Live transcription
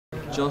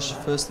Josh,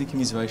 firstly,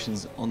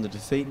 commiserations on the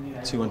defeat,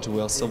 2-1 to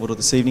El Salvador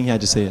this evening.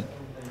 How'd you see it?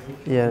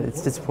 Yeah,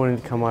 it's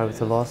disappointing to come away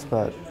with a loss,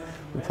 but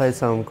we played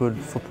some good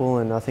football,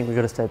 and I think we've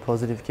got to stay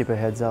positive, keep our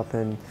heads up,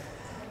 and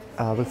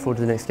look forward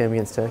to the next game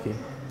against Turkey.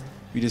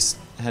 We just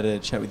had a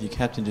chat with your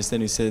captain just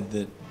then, who said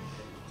that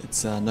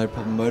it's no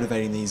problem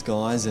motivating these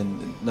guys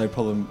and no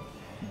problem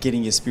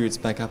getting your spirits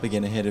back up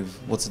again ahead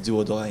of what's a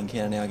do-or-die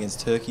encounter now against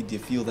Turkey. Do you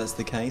feel that's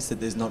the case, that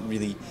there's not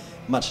really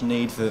much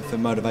need for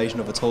motivation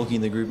or for talking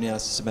in the group now,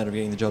 it's just a matter of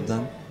getting the job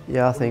done?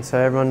 Yeah, I think so.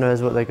 Everyone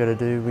knows what they've got to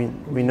do.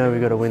 We know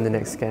we've got to win the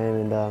next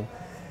game, and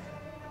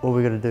all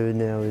we've got to do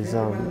now is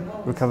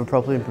recover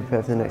properly and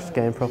prepare for the next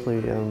game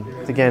properly.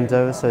 The game's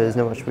over, so there's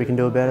not much we can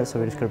do about it, so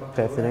we just got to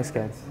prepare for the next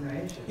game.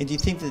 And do you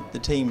think that the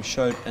team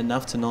showed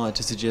enough tonight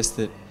to suggest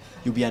that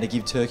you'll be able to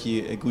give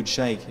Turkey a good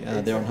shake?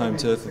 They're on home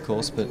turf, of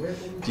course, but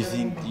do you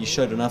think you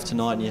showed enough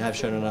tonight, and you have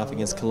shown enough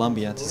against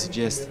Colombia, to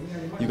suggest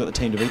you've got the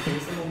team to beat them?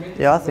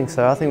 Yeah, I think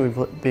so. I think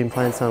we've been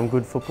playing some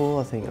good football.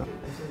 I think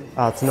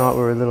tonight we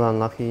were a little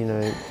unlucky. You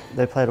know,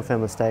 they played off our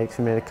mistakes.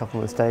 We made a couple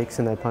of mistakes,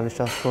 and they punished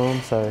us for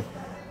them. So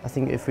I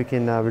think if we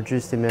can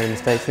reduce the amount of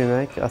mistakes we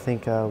make, I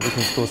think we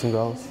can score some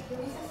goals.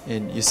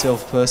 And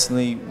yourself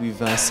personally,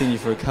 we've seen you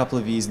for a couple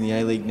of years in the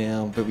A-League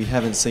now, but we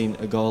haven't seen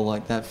a goal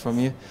like that from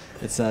you.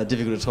 It's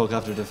difficult to talk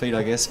after a defeat,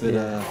 I guess,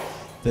 but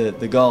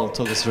the goal,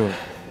 talk us through it.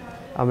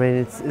 I mean,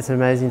 it's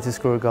amazing to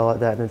score a goal like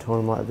that in a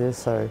tournament like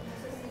this.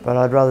 But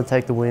I'd rather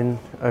take the win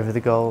over the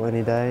goal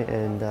any day,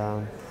 and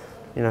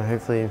you know,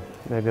 hopefully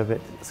maybe I'll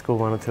score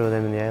one or two of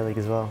them in the A-League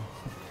as well.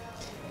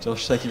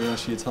 Josh, thank you very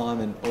much for your time,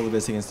 and all the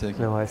best against Turkey.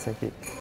 No worries, thank you.